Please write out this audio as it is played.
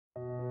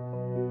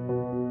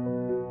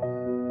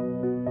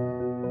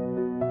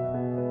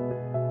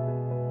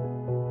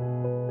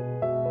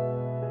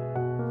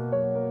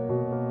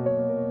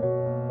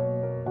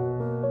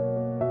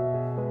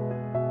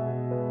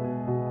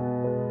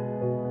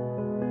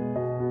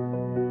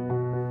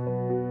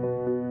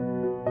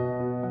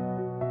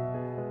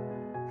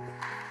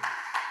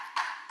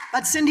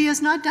But Cindy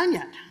is not done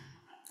yet.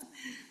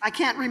 I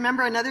can't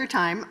remember another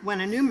time when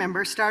a new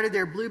member started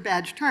their blue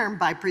badge term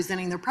by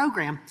presenting the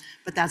program,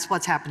 but that's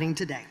what's happening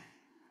today.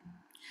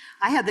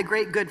 I had the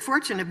great good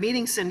fortune of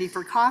meeting Cindy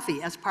for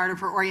coffee as part of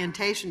her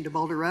orientation to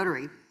Boulder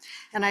Rotary,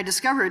 and I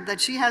discovered that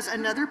she has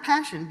another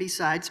passion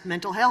besides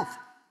mental health.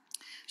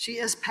 She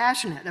is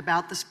passionate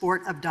about the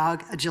sport of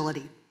dog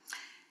agility,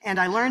 and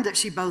I learned that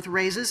she both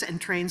raises and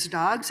trains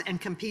dogs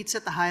and competes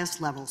at the highest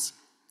levels.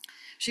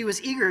 She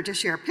was eager to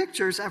share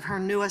pictures of her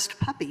newest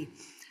puppy,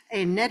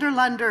 a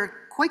Nederlander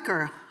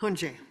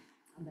Kooikerhondje,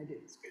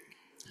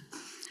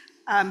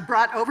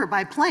 brought over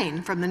by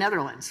plane from the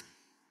Netherlands.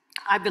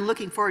 I've been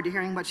looking forward to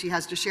hearing what she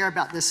has to share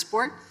about this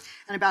sport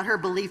and about her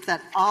belief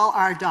that all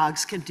our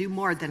dogs can do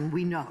more than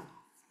we know.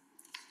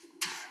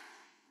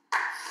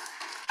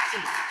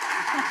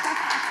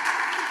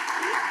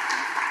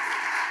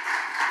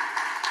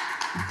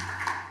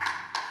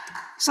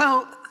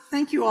 So,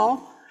 thank you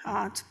all.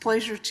 It's a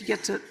pleasure to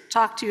get to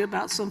talk to you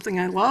about something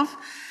I love.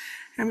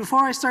 And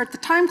before I start the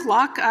time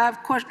clock, I have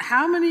a question.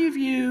 How many of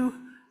you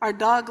are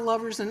dog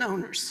lovers and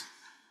owners?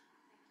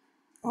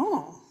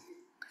 Oh.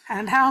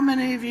 And how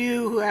many of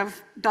you who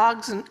have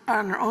dogs and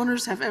are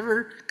owners have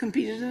ever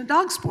competed in a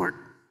dog sport?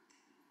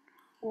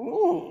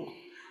 Oh.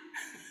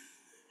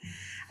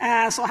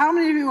 So how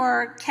many of you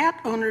are cat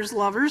owners,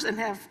 lovers, and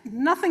have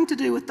nothing to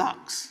do with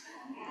dogs?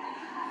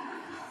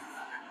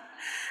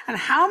 And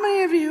how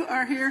many of you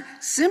are here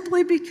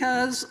simply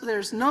because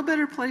there's no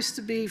better place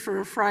to be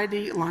for a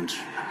Friday lunch?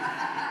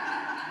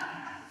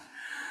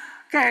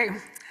 Okay,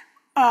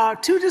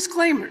 2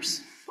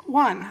 disclaimers.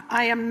 1,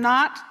 I am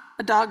not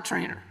a dog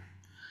trainer.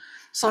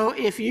 So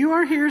if you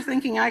are here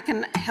thinking I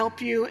can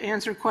help you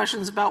answer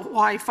questions about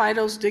why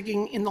Fido's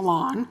digging in the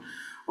lawn,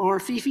 or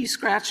Fifi's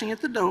scratching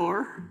at the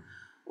door,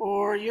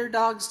 or your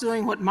dog's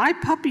doing what my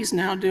puppy's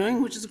now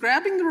doing, which is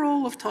grabbing the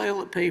roll of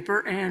toilet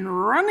paper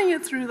and running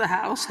it through the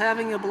house,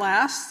 having a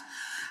blast,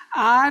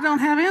 I don't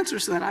have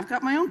answers to that. I've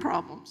got my own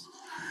problems.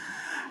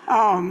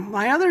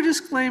 My other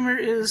disclaimer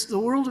is the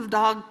world of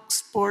dog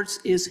sports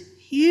is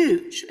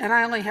huge, and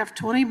I only have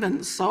 20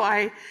 minutes, so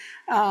I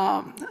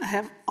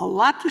have a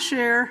lot to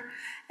share,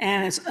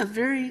 and it's a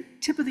very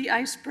tip of the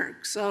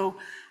iceberg. So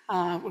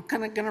we're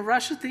kind of going to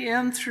rush at the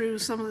end through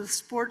some of the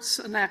sports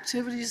and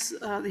activities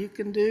that you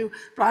can do,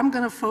 but I'm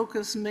going to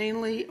focus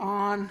mainly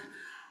on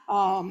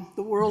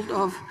the world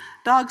of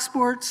dog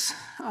sports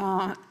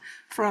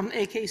from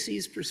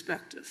AKC's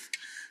perspective.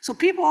 So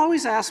people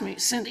always ask me,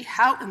 Cindy,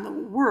 how in the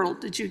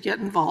world did you get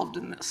involved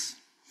in this?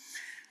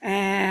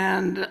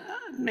 And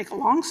make a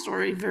long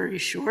story very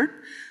short,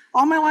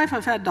 all my life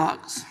I've had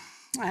dogs.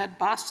 I had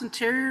Boston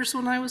Terriers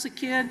when I was a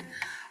kid,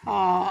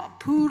 a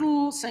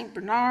poodle, St.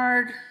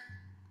 Bernard,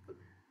 a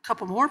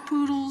couple more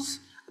poodles,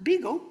 a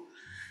beagle,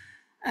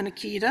 an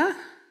Akita,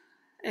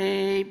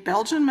 a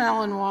Belgian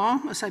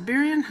Malinois, a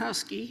Siberian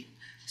Husky,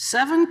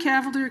 7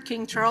 Cavalier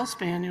King Charles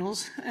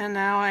Spaniels, and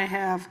now I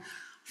have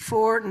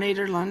 4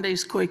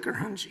 Nederlandes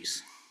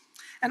Kooikerhondjes.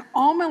 And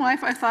all my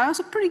life I thought I was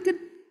a pretty good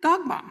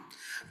dog mom.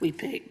 We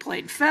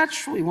played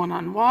fetch, we went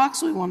on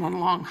walks, we went on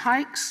long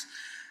hikes.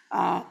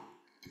 I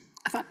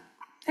thought,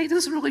 hey,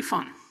 this is really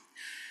fun.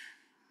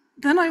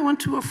 Then I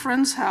went to a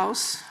friend's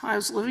house. I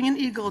was living in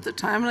Eagle at the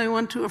time, and I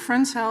went to a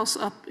friend's house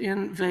up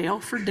in Vail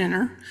for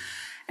dinner,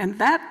 and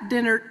that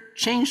dinner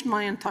changed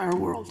my entire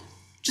world,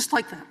 just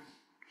like that.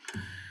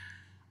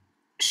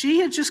 She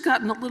had just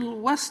gotten a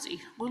little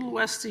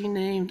Westie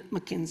named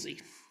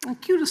Mackenzie, the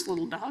cutest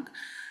little dog,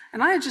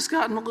 and I had just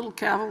gotten a little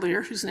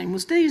Cavalier whose name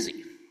was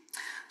Daisy.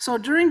 So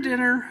during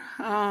dinner,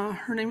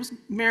 her name was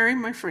Mary,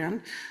 my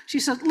friend, she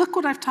said, look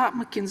what I've taught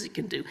Mackenzie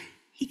can do.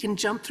 He can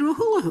jump through a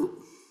hula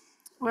hoop.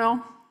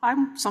 Well,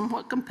 I'm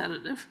somewhat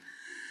competitive.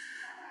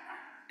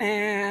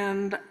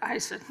 And I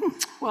said,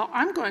 well,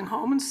 I'm going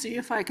home and see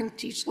if I can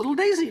teach little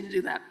Daisy to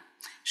do that.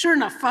 Sure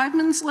enough, 5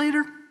 minutes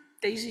later,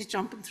 Daisy's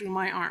jumping through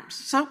my arms.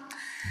 So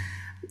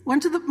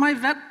went to my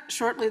vet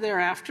shortly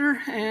thereafter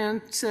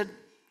and said,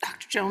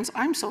 Dr. Jones,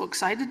 I'm so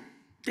excited.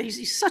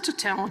 Daisy's such a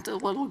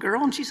talented little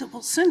girl. And she said,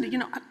 well, Cindy, you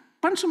know, a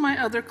bunch of my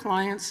other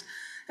clients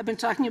have been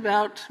talking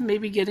about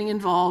maybe getting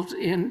involved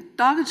in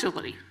dog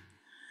agility.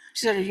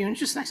 She said, are you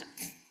interested? I said,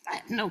 I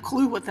have no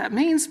clue what that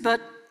means,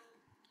 but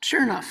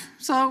sure enough.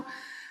 So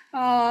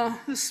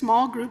this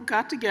small group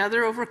got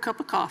together over a cup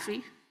of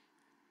coffee.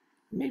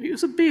 Maybe it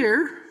was a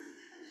beer.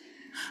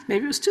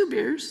 Maybe it was 2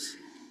 beers.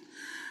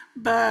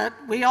 But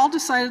we all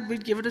decided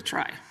we'd give it a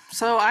try.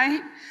 So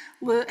I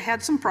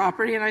had some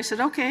property, and I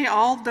said, okay,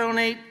 I'll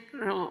donate,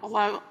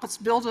 let's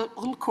build a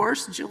little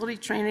course, agility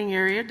training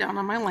area down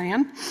on my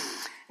land.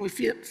 We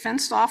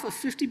fenced off a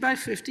 50 by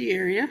 50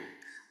 area.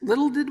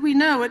 Little did we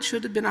know it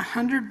should have been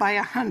 100 by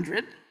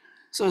 100,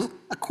 so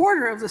a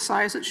quarter of the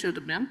size it should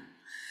have been.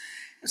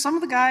 Some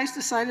of the guys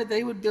decided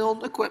they would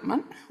build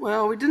equipment.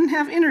 Well, we didn't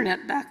have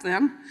internet back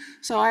then,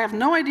 so I have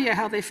no idea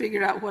how they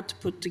figured out what to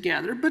put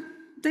together, but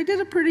they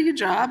did a pretty good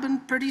job,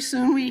 and pretty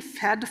soon we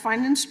had to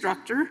find an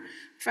instructor.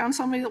 Found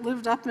somebody that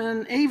lived up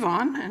in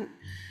Avon, and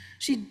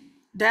she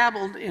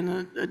dabbled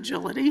in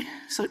agility,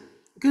 so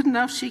good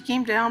enough. She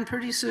came down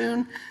pretty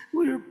soon.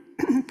 We were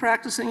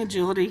practicing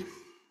agility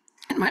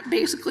in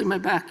basically my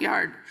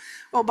backyard.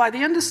 Well, by the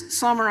end of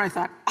summer, I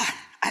thought,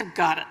 I've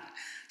got it.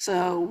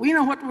 So we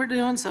know what we're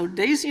doing. So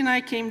Daisy and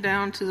I came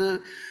down to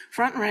the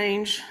Front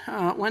Range,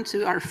 went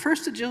to our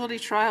first agility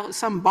trial at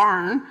some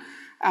barn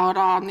out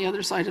on the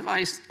other side of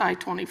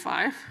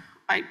I-25.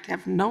 I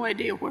have no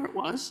idea where it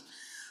was.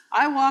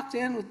 I walked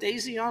in with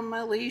Daisy on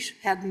my leash,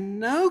 had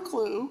no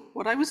clue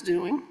what I was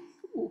doing,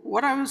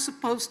 what I was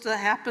supposed to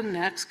happen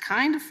next,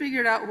 kind of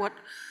figured out what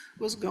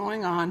was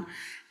going on,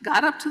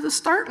 got up to the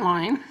start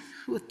line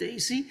with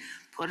Daisy,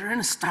 put her in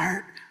a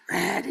start,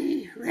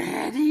 ready,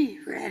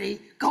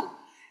 go.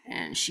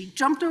 And she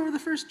jumped over the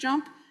first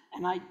jump,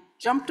 and I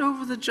jumped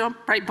over the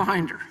jump right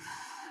behind her.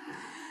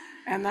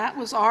 And that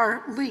was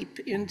our leap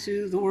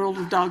into the world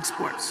of dog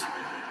sports.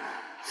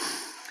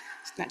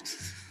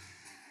 Next.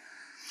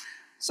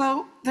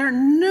 So there are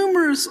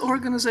numerous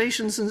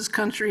organizations in this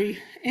country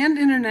and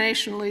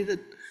internationally that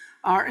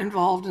are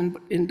involved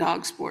in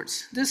dog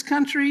sports. This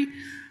country,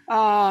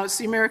 it's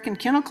the American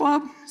Kennel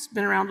Club. It's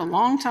been around a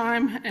long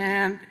time,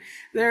 and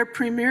their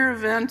premier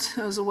event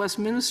was the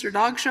Westminster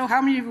Dog Show.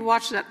 How many of you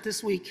watched that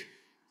this week?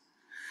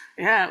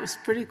 Yeah, it was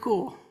pretty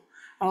cool.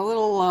 A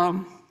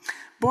little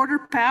border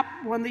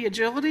pap won the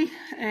agility,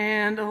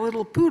 and a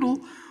little poodle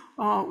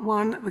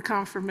won the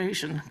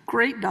conformation.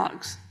 Great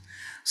dogs.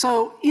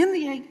 So in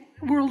the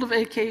world of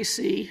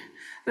AKC,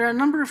 there are a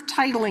number of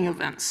titling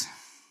events.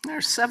 There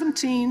are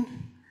 17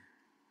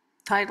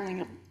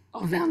 titling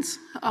events.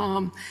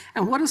 And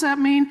what does that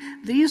mean?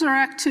 These are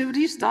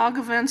activities, dog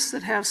events,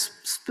 that have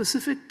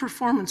specific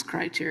performance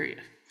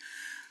criteria.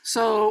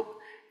 So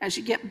as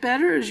you get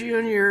better, as you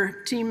and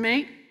your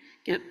teammate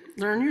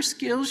learn your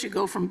skills, you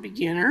go from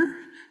beginner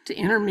to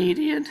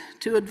intermediate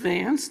to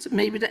advanced,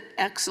 maybe to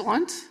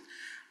excellent,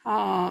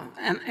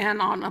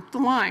 and on up the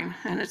line.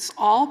 And it's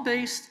all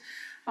based,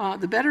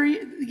 the better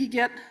you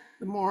get,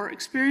 the more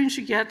experience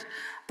you get,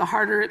 the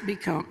harder it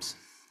becomes.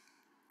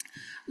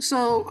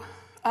 So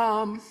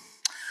I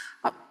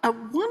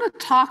want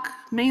to talk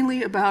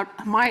mainly about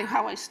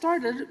how I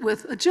started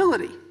with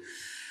agility.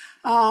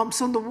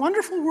 So in the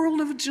wonderful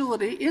world of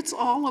agility, it's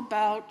all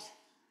about,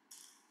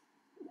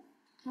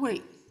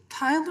 wait,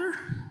 Tyler,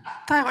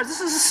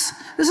 this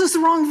is the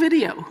wrong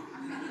video.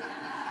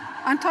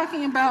 I'm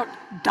talking about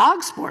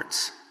dog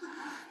sports.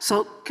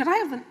 So could I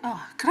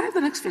have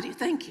the next video?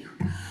 Thank you.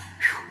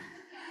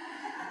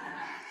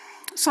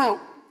 So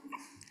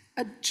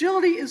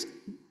agility is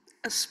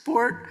a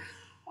sport,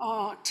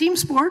 team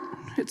sport.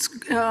 It's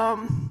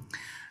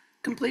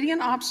completing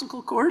an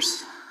obstacle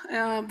course.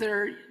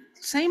 There are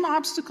same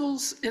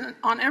obstacles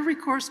on every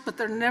course, but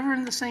they're never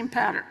in the same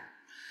pattern.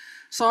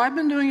 So I've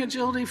been doing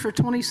agility for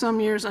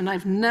 20-some years, and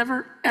I've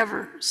never,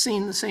 ever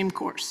seen the same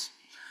course.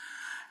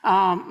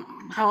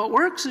 How it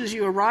works is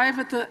you arrive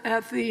at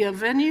the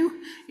venue,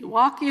 you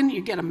walk in,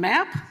 you get a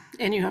map,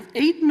 and you have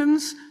 8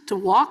 minutes to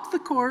walk the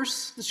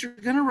course that you're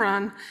going to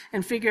run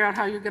and figure out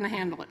how you're going to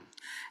handle it.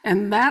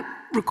 And that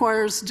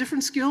requires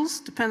different skills,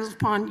 depends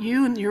upon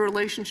you and your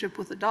relationship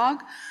with the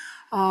dog.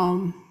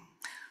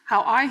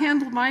 How I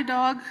handle my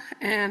dog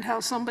and how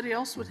somebody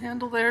else would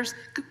handle theirs,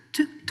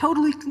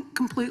 totally,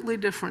 completely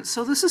different.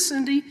 So this is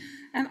Cindy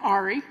and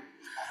Ari.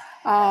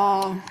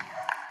 Last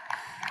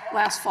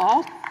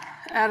fall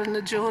at an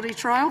agility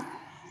trial.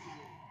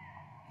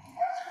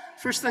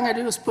 First thing I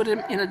do is put him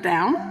in a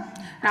down.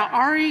 Now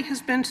Ari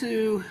he's been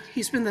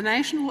the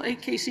national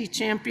AKC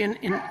champion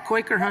in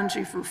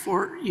Kooikerhondje for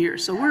 4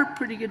 years, so we're a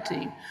pretty good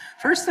team.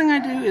 First thing I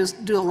do is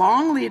do a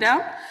long lead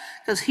out,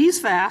 because he's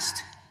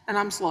fast and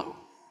I'm slow.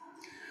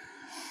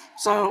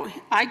 So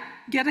I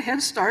get a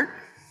head start,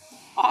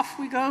 off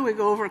we go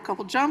over a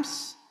couple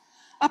jumps,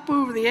 up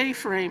over the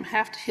A-frame,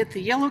 have to hit the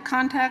yellow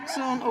contact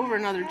zone, over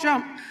another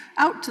jump,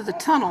 out to the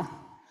tunnel,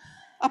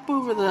 up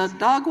over the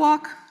dog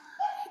walk.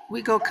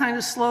 We go kind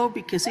of slow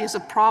because he has a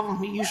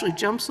problem. He usually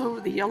jumps over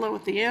the yellow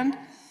at the end.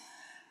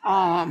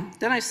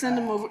 Then I send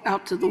him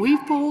out to the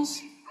weave poles.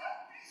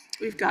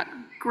 We've got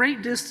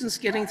great distance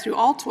getting through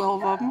all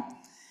 12 of them.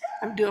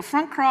 I do a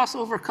front cross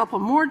over a couple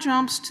more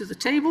jumps to the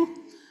table.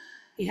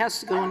 He has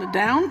to go in a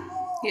down.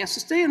 He has to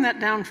stay in that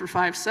down for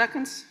 5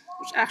 seconds,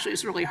 which actually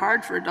is really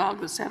hard for a dog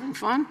that's having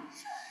fun.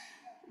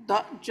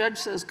 The judge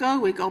says go,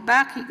 we go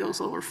back. He goes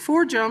over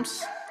 4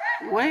 jumps,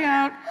 way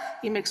out.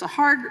 He makes a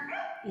hard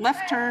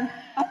left turn,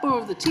 up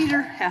over the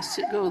teeter, has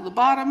to go to the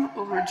bottom,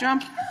 over a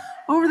jump,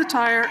 over the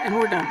tire, and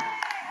we're done.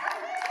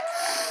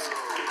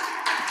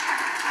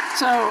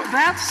 So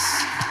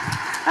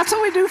that's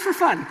what we do for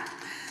fun.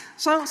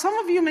 So some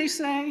of you may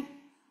say,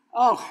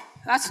 oh,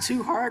 that's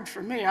too hard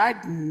for me.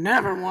 I'd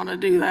never want to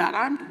do that.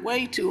 I'm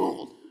way too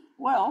old.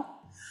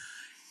 Well,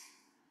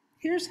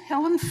 here's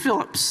Helen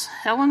Phillips.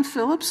 Helen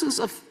Phillips is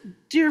a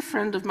dear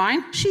friend of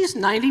mine. She's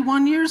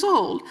 91 years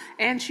old,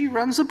 and she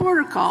runs a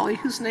border collie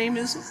whose name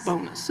is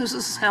Bonus. This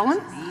is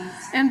Helen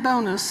and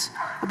Bonus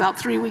about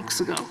 3 weeks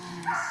ago.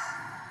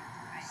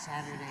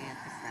 Saturday at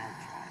the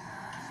franchise.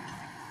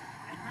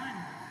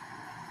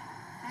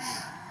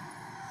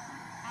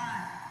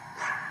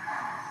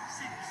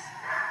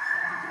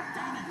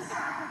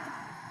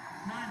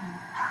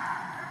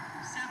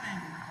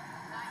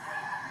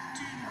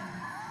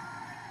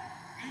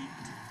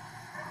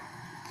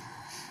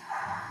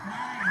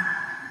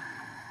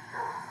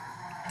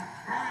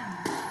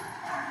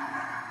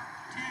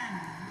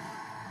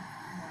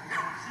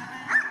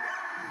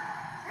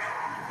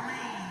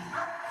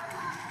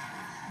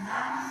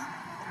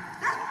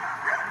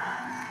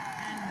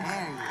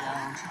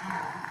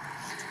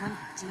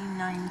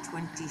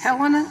 2926.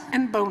 Helena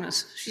and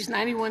Bonus. She's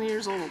 91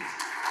 years old.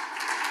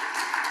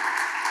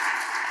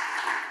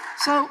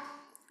 So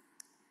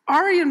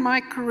Ari in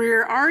my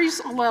career, Ari's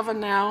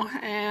 11 now,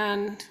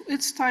 and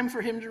it's time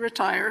for him to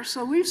retire.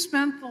 So we've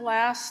spent the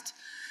last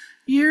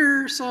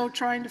year or so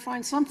trying to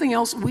find something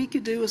else we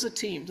could do as a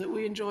team that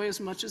we enjoy as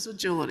much as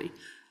agility.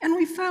 And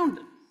we found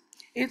it.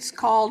 It's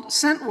called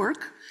scent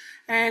work,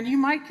 and you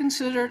might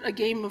consider it a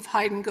game of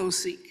hide and go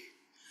seek.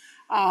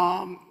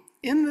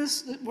 In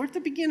this, we're at the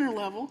beginner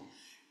level,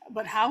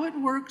 but how it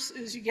works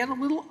is you get a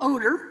little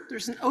odor.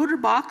 There's an odor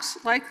box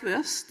like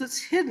this that's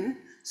hidden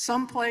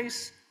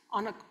someplace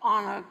on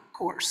a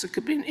course. It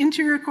could be an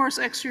interior course,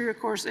 exterior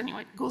course,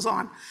 anyway, it goes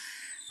on.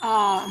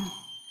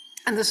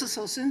 And this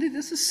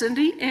is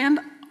Cindy and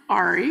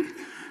Ari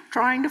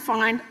trying to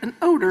find an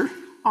odor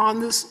on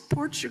this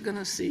porch you're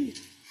gonna see.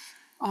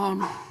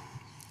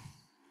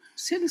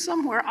 It's hidden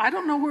somewhere, I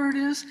don't know where it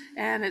is,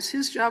 and it's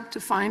his job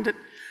to find it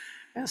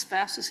as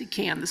fast as he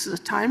can. This is a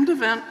timed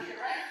event,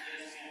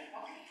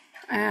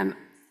 and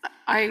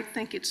I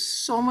think it's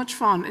so much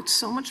fun. It's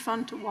so much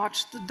fun to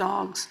watch the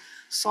dogs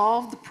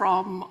solve the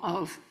problem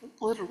of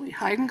literally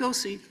hide and go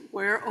seek,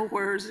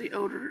 where is the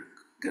odor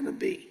gonna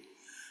be?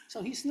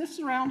 So he sniffs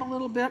around a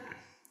little bit.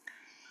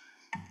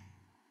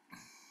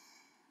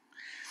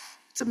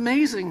 It's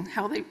amazing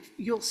how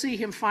you'll see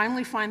him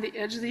finally find the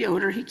edge of the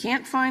odor. He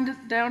can't find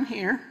it down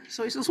here.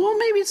 So he says, well,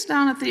 maybe it's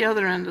down at the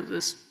other end of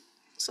this.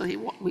 So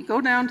we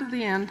go down to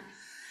the end.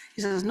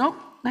 He says, nope,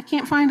 I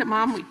can't find it,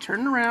 Mom. We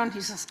turn around.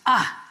 He says,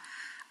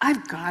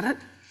 I've got it.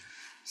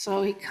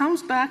 So he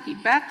comes back, he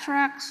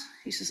backtracks.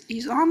 He says,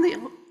 he's on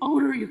the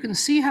odor. You can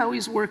see how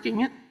he's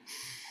working it.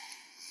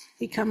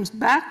 He comes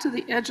back to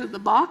the edge of the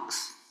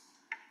box.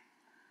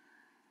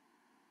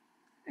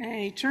 And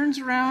he turns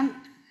around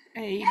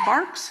and he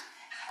barks.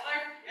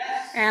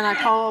 And I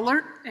call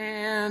alert,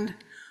 and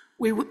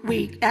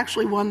we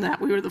actually won that.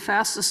 We were the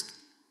fastest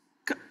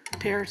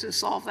pair to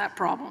solve that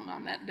problem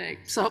on that day.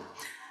 So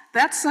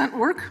that's scent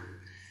work.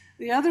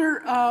 The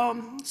other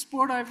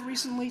sport I've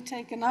recently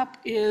taken up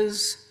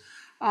is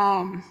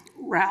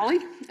rally,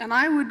 and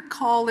I would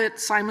call it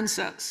Simon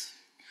Says.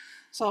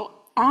 So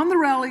on the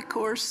rally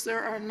course,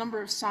 there are a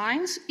number of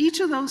signs. Each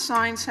of those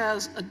signs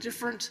has a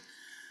different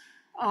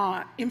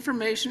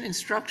information,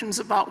 instructions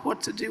about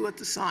what to do with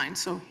the sign.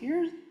 So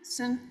here's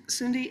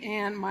Cindy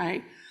and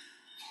my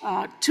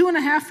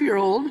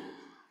 2.5-year-old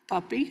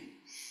puppy.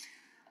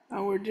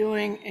 We're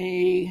doing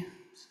a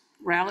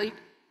rally.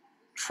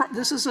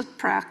 This is a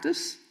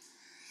practice.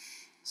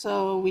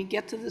 So we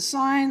get to the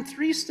sign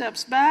 3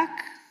 steps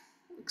back,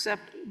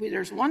 except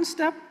there's 1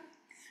 step.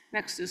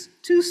 Next is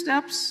 2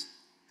 steps,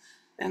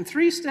 then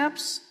 3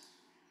 steps.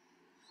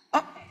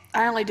 Oh,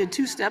 I only did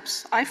 2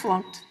 steps. I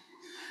flunked.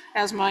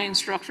 As my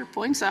instructor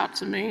points out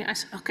to me, I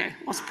said, okay,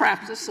 let's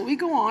practice. So we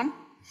go on.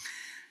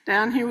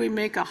 Down here we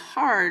make a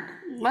hard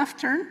left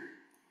turn.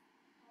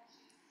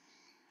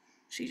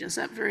 She does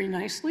that very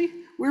nicely.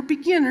 We're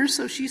beginners,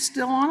 so she's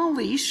still on a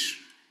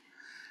leash.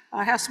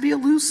 It has to be a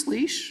loose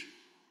leash.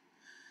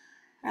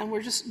 And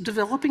we're just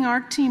developing our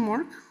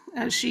teamwork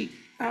as she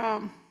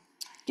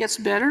gets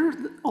better.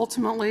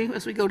 Ultimately,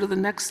 as we go to the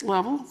next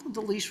level,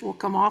 the leash will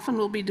come off and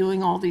we'll be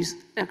doing all these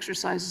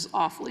exercises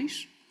off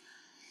leash.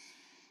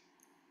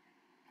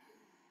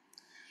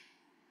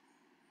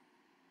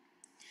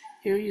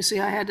 Here you see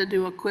I had to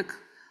do a quick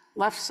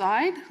left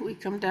side. We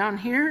come down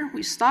here,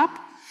 we stop.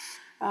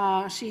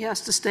 She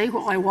has to stay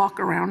while I walk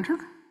around her.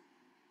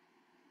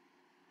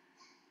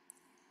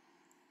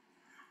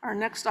 Our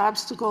next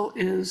obstacle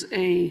is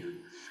a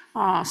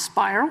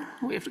spiral.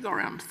 We have to go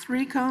around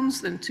 3 cones,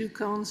 then 2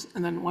 cones,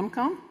 and then 1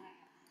 cone.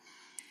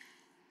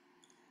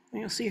 And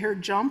you'll see her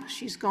jump.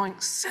 She's going,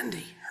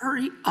 Cindy,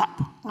 hurry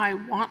up. I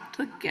want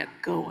to get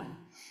going.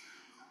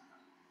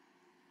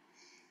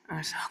 And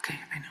I said, okay,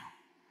 I know.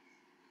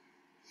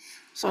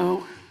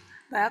 So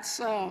that's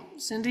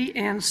Cindy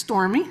and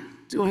Stormy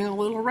doing a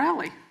little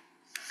rally.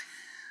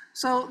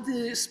 So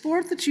the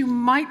sport that you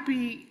might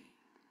be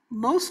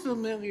most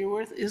familiar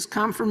with is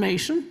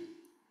conformation.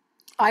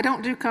 I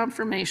don't do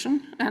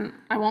conformation, and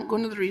I won't go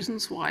into the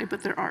reasons why,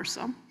 but there are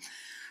some.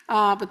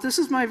 But this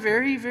is my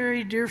very,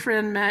 very dear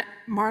friend,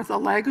 Martha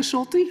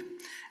Lageschulte,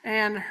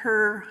 and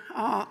her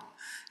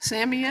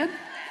Sammy Ed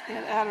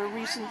at a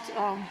recent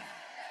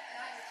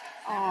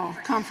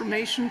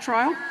conformation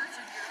trial.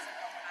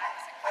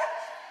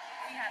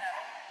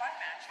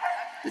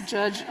 The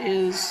judge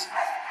is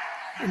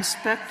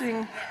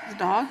inspecting the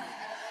dog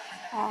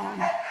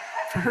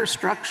for her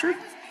structure.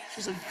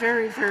 She's a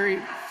very, very,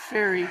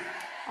 very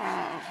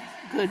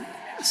good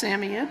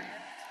Sammy Ed.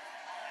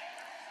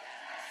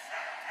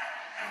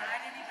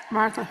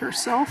 Martha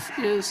herself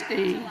is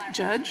a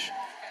judge,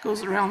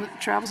 travels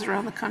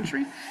around the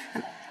country,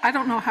 and I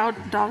don't know how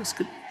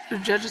the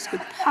judges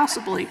could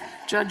possibly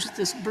judge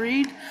this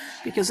breed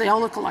because they all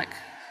look alike.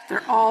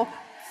 They're all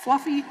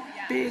fluffy,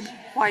 big,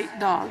 white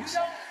dogs.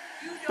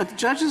 But the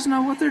judges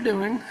know what they're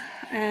doing,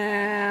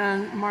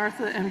 and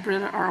Martha and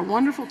Britta are a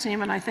wonderful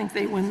team, and I think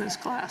they win this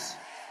class.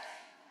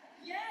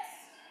 Yes.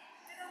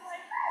 And I'm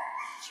like,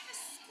 she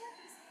just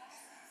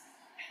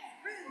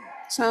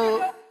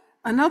So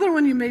another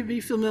one you may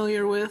be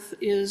familiar with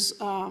is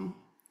a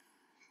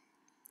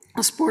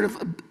sport of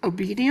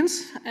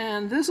obedience,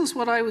 and this is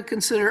what I would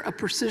consider a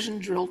precision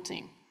drill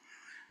team.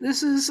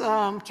 This is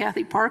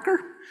Kathy Parker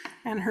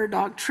and her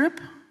dog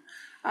Trip.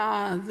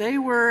 They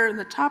were in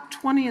the top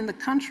 20 in the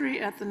country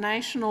at the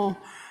National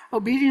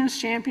Obedience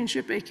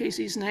Championship,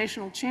 AKC's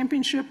National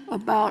Championship,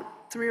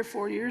 about 3 or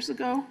 4 years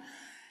ago.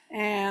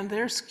 And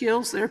their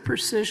skills, their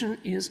precision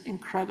is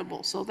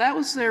incredible. So that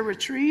was their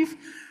retrieve.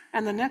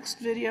 And the next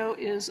video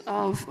is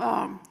of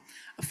a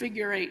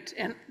figure 8.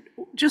 And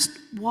just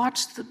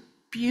watch the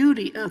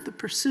beauty of the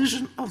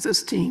precision of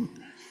this team.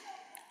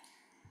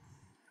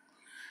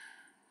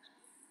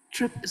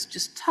 Trip is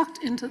just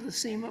tucked into the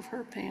seam of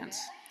her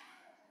pants.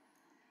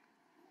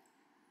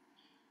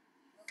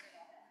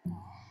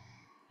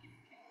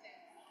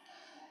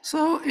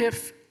 So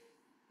if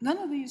none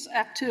of these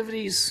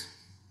activities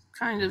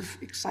kind of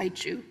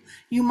excite you,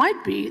 you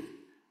might be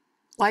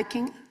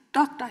liking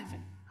dock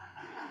diving.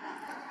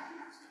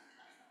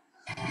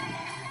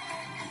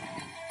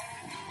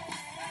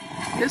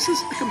 This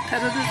is a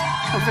competitive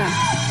event.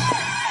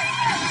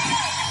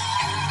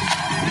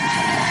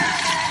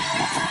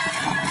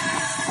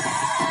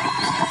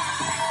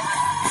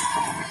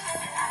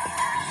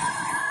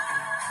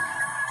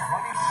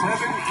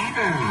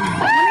 Even.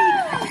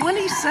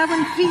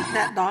 27 feet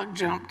that dog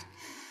jumped.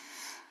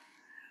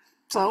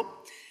 So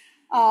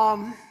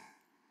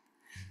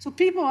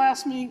people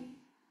ask me,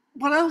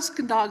 what else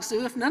can dogs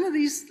do? If none of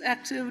these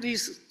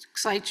activities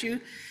excite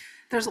you,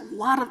 there's a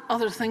lot of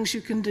other things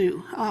you can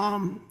do.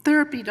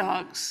 Therapy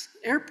dogs.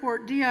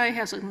 Airport DI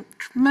has a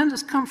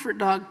tremendous comfort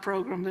dog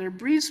program. They're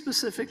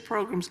breed-specific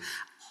programs.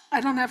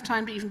 I don't have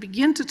time to even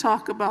begin to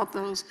talk about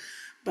those,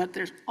 but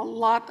there's a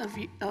lot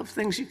of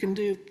things you can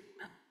do,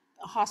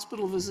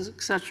 hospital visits,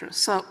 etc.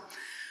 So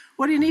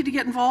what do you need to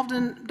get involved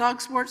in dog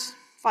sports?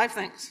 5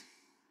 things.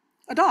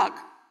 A dog.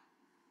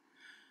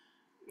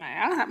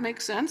 Yeah, that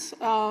makes sense.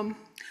 A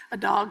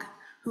dog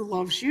who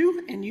loves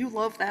you and you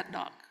love that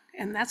dog.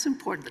 And that's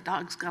important. The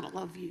dog's got to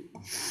love you.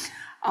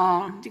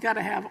 You got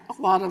to have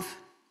a lot of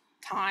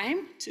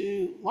time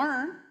to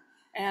learn.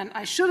 And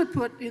I should have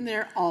put in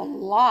there a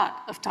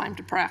lot of time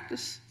to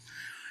practice.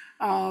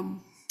 And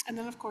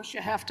then, of course,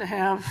 you have to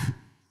have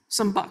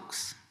some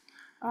bucks.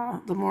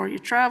 The more you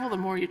travel, the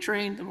more you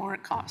train, the more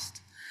it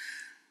costs.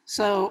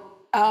 So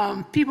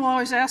people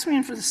always ask me,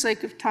 and for the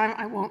sake of time,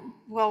 I won't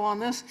dwell on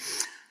this.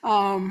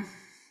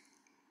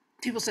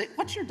 People say,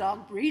 what's your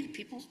dog breed?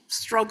 People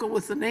struggle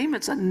with the name.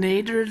 It's a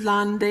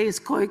Nederlands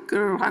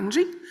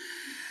Kooikerhondje.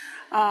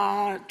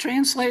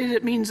 Translated,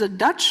 it means a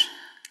Dutch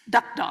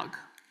duck dog.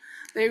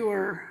 They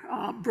were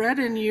bred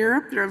in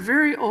Europe. They're a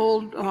very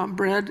old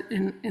bred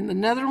in the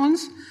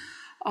Netherlands.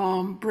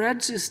 Bred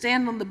to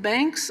stand on the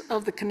banks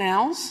of the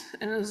canals.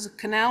 And as the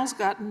canals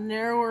got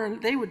narrower,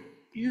 and they would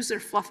use their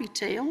fluffy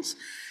tails.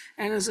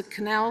 And as the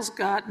canals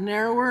got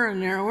narrower and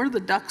narrower, the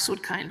ducks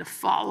would kind of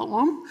follow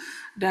them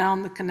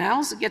down the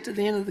canals to get to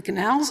the end of the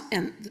canals,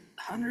 and the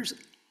hunters,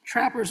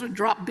 trappers would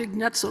drop big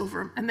nets over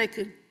them, and they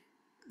could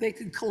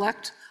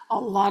collect a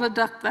lot of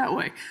duck that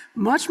way.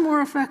 Much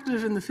more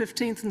effective in the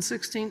 15th and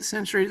 16th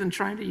century than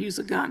trying to use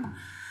a gun.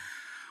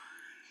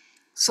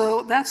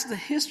 So that's the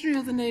history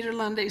of the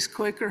Nederlands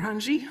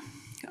Kooikerhondje.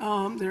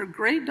 They're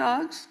great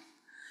dogs.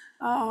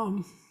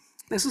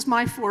 This is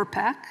my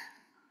 4-pack,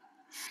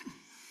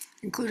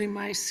 including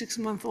my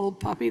 6-month-old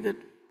puppy that,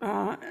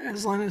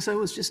 as long as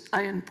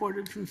I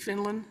imported from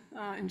Finland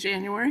in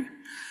January.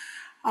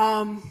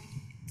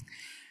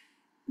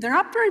 They're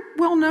not very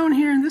well known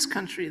here in this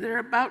country. There are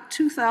about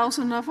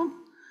 2,000 of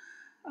them.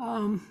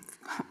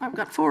 I've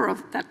got 4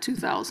 of that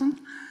 2,000.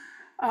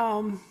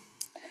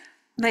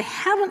 They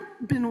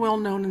haven't been well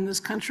known in this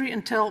country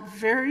until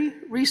very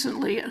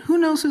recently. Who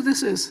knows who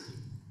this is?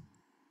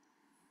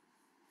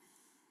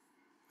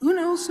 Who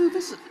knows who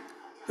this is?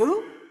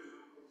 Who?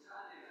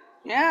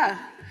 Yeah,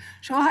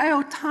 Shohei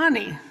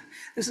Ohtani.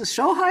 This is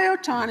Shohei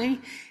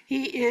Ohtani.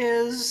 He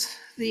is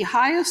the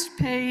highest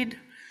paid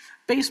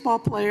baseball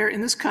player in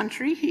this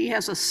country. He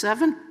has a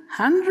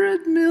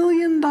 $700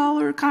 million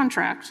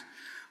contract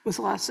with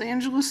Los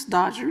Angeles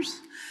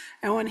Dodgers.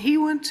 And when he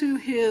went to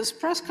his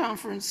press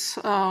conference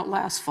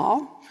last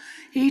fall,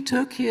 he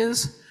took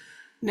his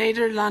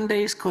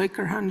Nederlands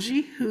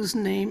Kooikerhondje, whose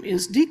name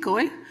is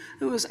Decoy,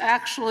 who is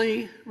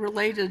actually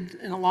related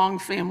in a long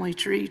family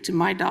tree to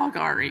my dog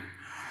Ari.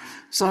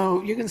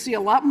 So you can see a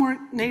lot more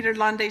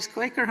Nederlands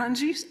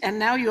Kooikerhondjes, and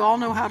now you all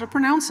know how to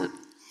pronounce it.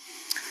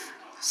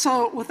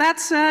 So with that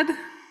said,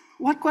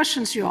 what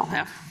questions do you all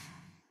have?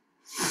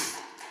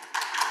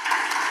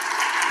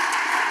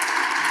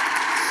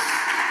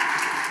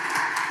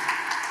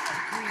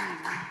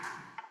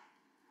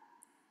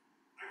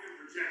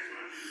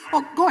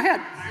 Oh, go ahead.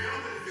 I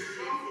know that if it's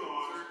golf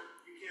dogs,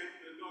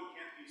 the dog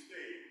can't be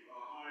spayed.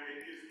 Are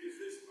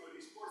these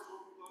sports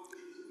local dogs?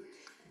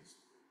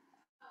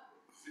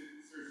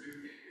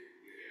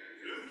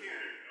 Zoom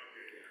cannon,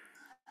 okay, yeah.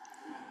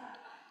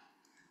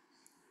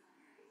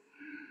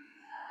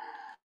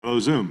 Hello,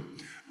 Zoom.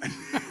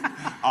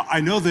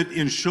 I know that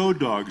in show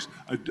dogs,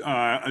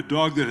 a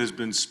dog that has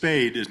been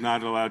spayed is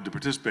not allowed to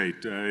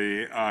participate.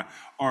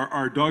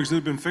 Are dogs that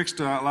have been fixed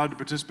allowed to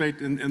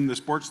participate in the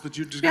sports that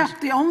you Yeah,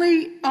 discussed? the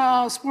only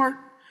sport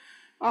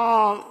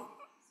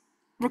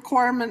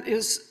requirement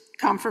is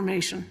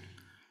conformation.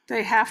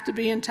 They have to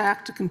be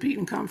intact to compete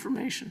in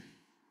conformation.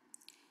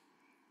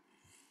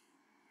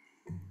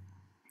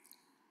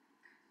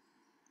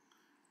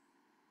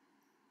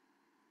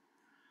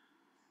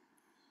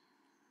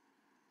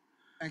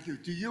 Thank you.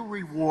 Do you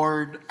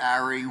reward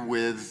Ari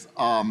with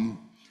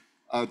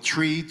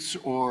treats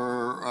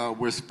or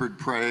whispered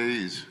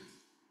praise?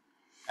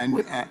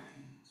 And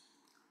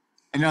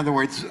in other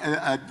words,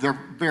 there are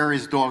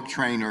various dog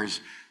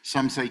trainers.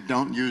 Some say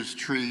don't use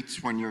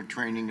treats when you're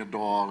training a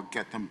dog,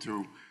 get them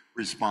to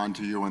respond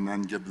to you and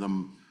then give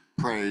them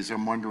praise.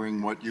 I'm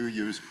wondering what you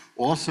use.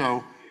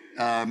 Also,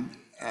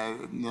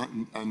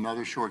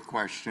 another short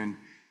question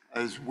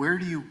is where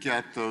do you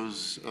get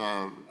those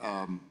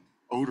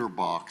odor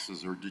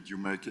boxes, or did you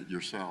make it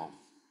yourself?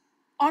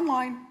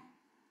 Online.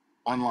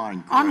 Online,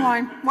 great.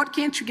 Online. What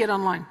can't you get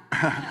online?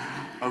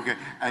 Okay,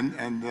 and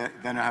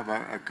then I have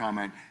a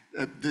comment.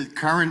 The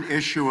current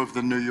issue of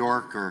the New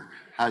Yorker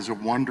has a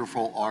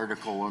wonderful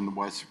article on the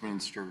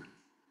Westminster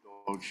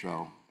Dog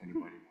Show.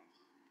 Anybody?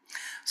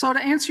 So to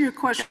answer your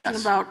question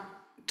about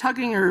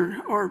tugging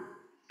or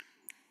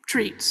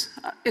treats,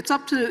 it's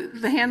up to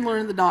the handler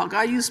and the dog.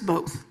 I use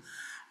both.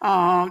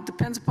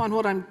 Depends upon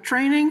what I'm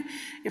training.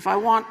 If I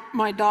want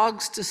my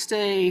dogs to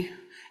stay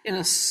in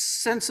a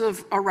sense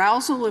of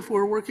arousal, if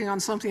we're working on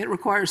something that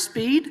requires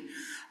speed,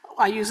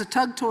 I use a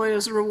tug toy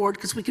as a reward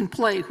because we can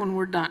play when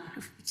we're done.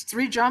 If it's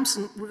 3 jumps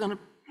and we're going to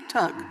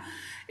tug.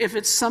 If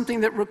it's something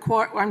that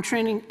I'm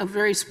training a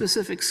very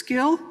specific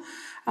skill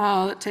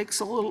that it's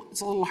a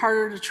little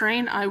harder to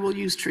train, I will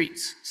use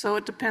treats. So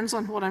it depends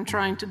on what I'm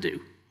trying to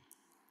do.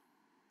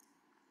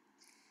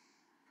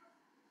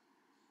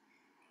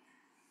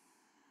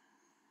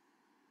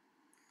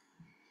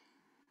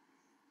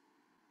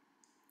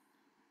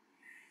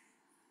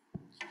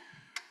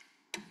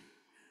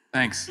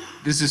 Thanks.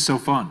 This is so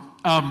fun.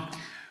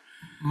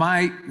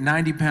 My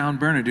 90-pound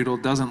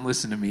Bernedoodle doesn't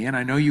listen to me, and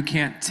I know you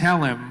can't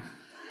tell him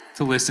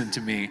to listen to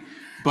me,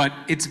 but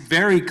it's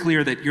very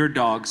clear that your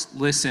dogs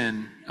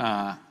listen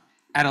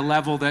at a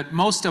level that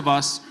most of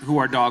us who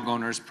are dog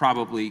owners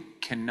probably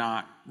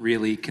cannot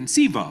really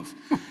conceive of.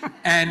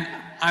 And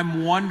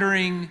I'm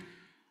wondering,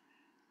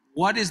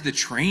 what is the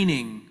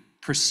training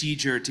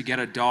procedure to get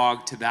a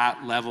dog to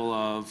that level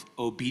of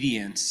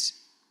obedience?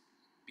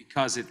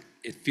 Because it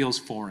feels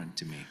foreign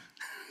to me.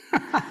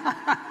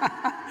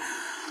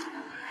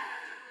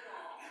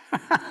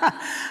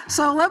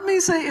 So let me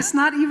say, it's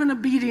not even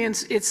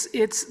obedience,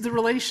 it's the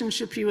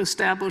relationship you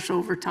establish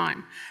over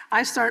time.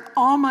 I start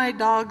all my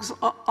dogs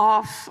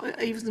off,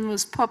 even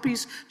as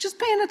puppies, just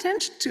paying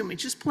attention to me,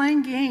 just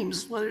playing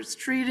games, whether it's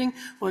treating,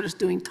 whether it's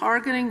doing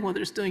targeting, whether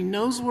it's doing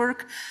nose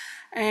work,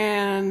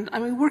 and I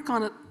mean, work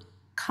on it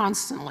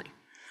constantly.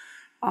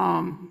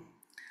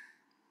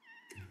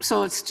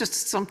 So it's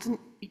just something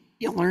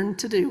you learn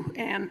to do.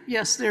 And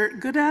yes, they're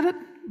good at it,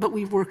 but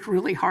we've worked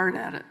really hard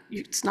at it.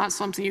 It's not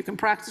something you can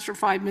practice for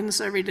 5 minutes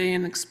every day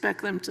and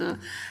expect them to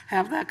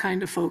have that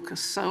kind of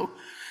focus. So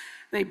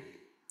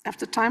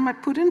after the time I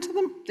put into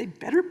them, they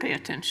better pay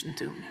attention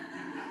to me.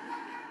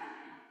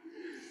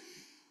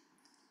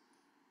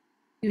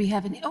 Do we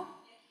have any? Oh.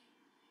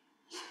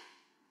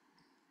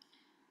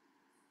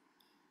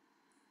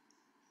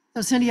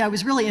 So Cindy, I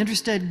was really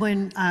interested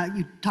when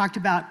you talked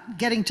about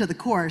getting to the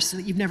course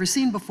that you've never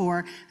seen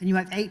before, and you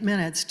have 8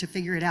 minutes to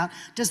figure it out.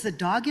 Does the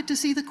dog get to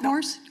see the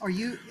course, or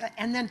you?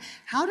 And then,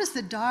 how does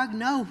the dog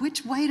know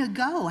which way to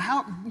go?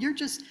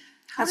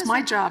 That's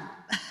my job.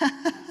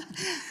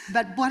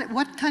 But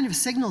what kind of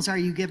signals are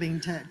you giving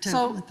to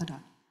let the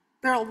dog?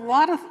 There are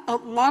a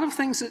lot of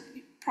things that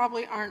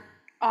probably aren't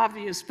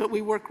obvious, but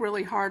we work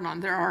really hard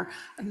on. There are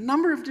a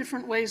number of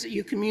different ways that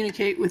you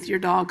communicate with your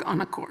dog on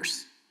a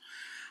course.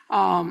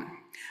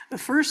 The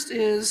first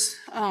is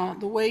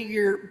the way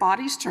your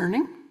body's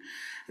turning.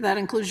 That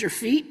includes your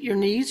feet, your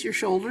knees, your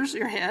shoulders,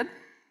 your head.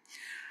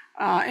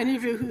 Any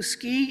of you who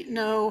ski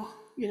know,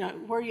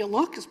 where you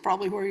look is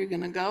probably where you're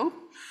going to go.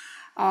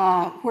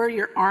 Where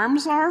your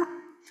arms are.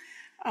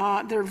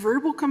 There are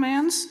verbal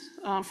commands.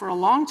 For a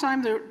long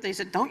time, they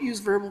said don't use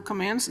verbal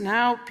commands.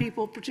 Now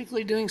people,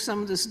 particularly doing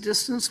some of this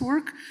distance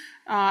work,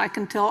 I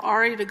can tell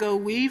Ari to go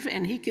weave,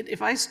 and he could,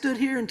 if I stood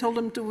here and told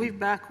him to weave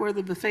back where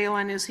the buffet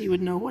line is, he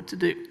would know what to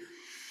do.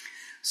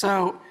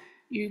 So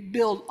you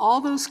build all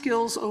those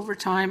skills over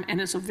time,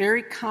 and it's a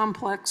very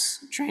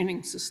complex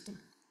training system.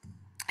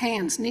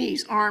 Hands,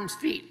 knees, arms,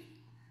 feet.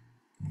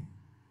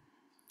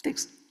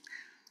 Thanks.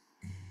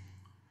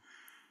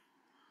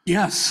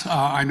 Yes,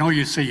 I know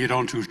you say you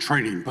don't do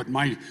training, but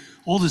my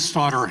oldest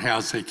daughter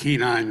has a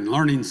canine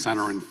learning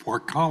center in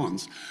Fort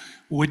Collins.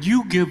 Would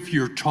you give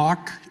your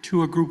talk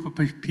to a group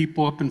of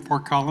people up in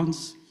Fort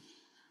Collins?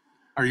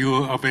 Are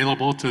you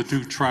available to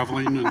do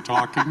traveling and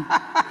talking?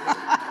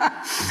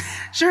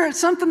 Sure,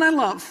 it's something I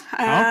love.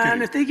 And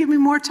Okay. if they give me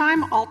more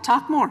time, I'll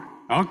talk more.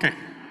 Okay.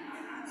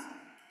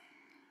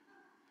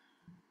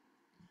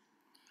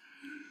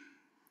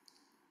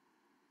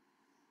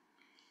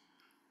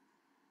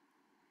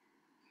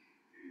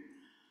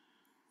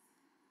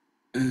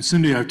 And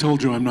Cindy, I've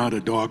told you I'm not a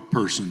dog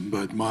person,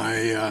 but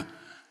my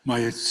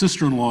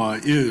sister-in-law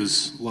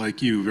is,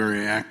 like you,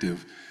 very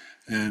active.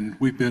 And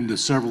we've been to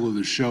several of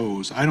the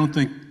shows. I don't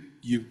think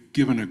you've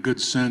given a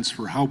good sense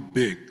for how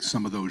big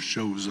some of those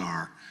shows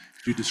are.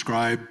 Could you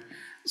describe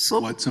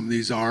what some of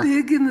these are?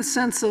 Big in the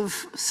sense of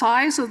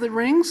size of the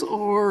rings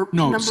or?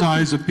 No, number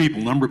size of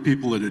people, number of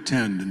people that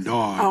attend and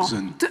dogs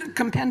and,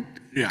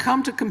 Yeah.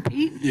 Come to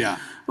compete? yeah.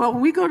 Well,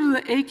 when we go to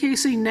the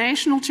AKC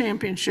National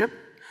Championship,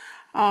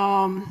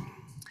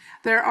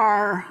 there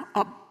are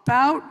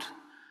about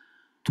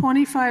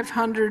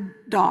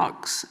 2,500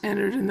 dogs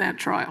entered in that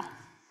trial.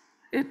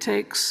 It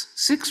takes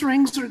 6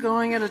 rings are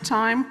going at a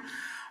time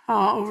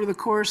over the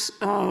course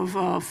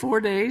of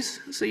 4 days.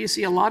 So you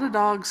see a lot of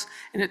dogs,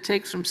 and it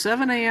takes from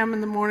 7 a.m.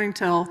 in the morning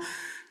till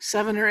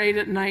 7 or 8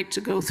 at night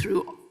to go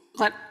through,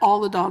 let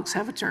all the dogs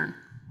have a turn.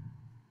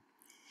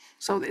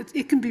 So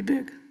it can be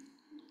big.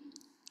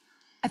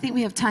 I think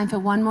we have time for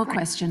one more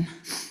question.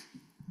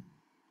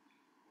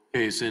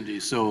 Okay, Cindy,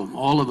 so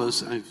all of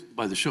us,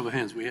 by the show of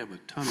hands, we have a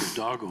ton of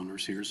dog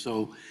owners here.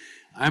 So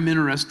I'm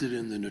interested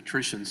in the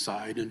nutrition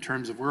side in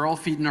terms of we're all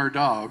feeding our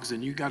dogs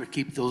and you got to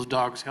keep those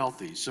dogs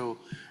healthy. So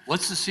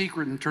what's the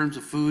secret in terms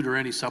of food or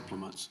any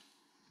supplements?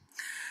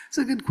 It's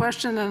a good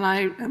question, and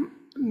I am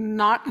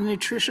not a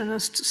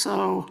nutritionist,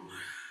 so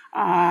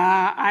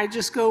I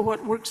just go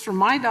what works for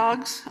my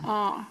dogs.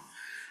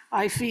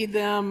 I feed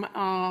them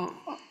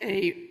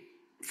a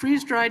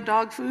freeze-dried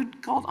dog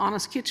food called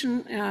Honest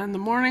Kitchen in the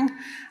morning.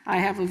 I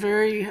have a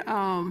very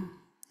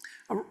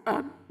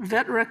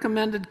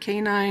vet-recommended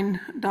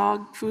canine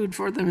dog food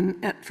for them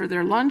for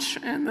their lunch,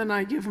 and then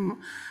I give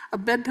them a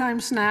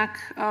bedtime snack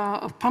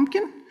of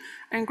pumpkin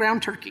and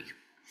ground turkey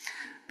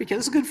because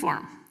it's good for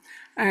them.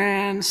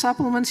 And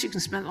supplements, you can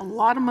spend a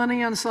lot of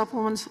money on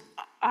supplements.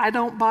 I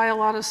don't buy a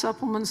lot of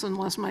supplements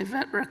unless my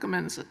vet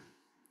recommends it.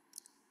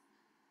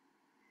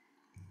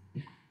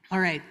 All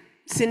right,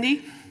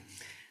 Cindy,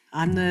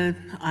 I'm the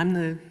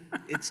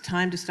it's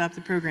time to stop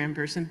the program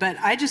person, but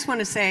I just want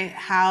to say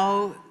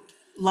how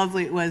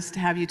lovely it was to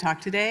have you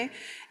talk today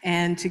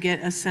and to get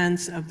a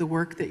sense of the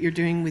work that you're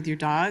doing with your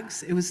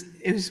dogs. It was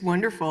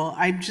wonderful.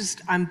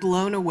 I'm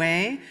blown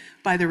away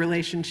by the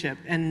relationship,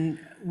 and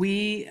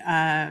we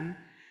are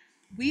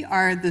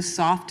the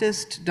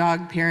softest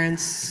dog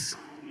parents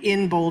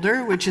in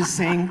Boulder, which is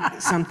saying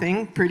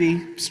something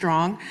pretty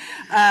strong.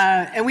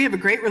 And we have a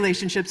great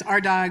relationships.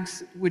 Our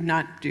dogs would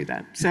not do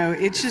that. So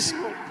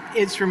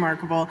it's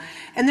remarkable.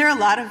 And there are a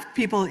lot of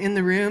people in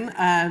the room.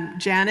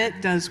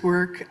 Janet does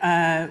work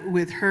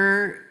with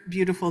her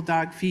beautiful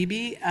dog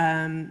Phoebe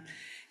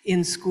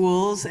in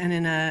schools and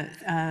in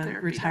a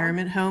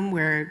retirement home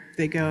where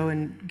they go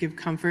and give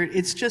comfort.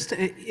 It's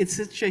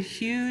such a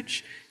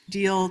huge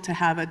deal to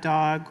have a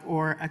dog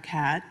or a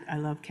cat, I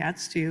love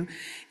cats too,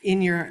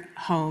 in your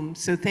home.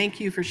 So thank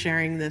you for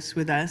sharing this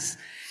with us.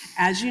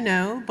 As you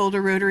know,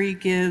 Boulder Rotary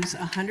gives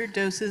 100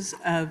 doses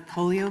of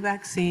polio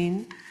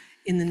vaccine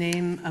in the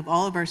name of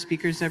all of our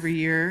speakers every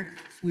year.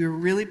 We were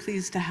really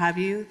pleased to have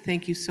you.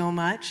 Thank you so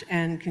much,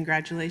 and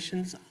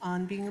congratulations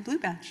on being a Blue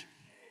Badge.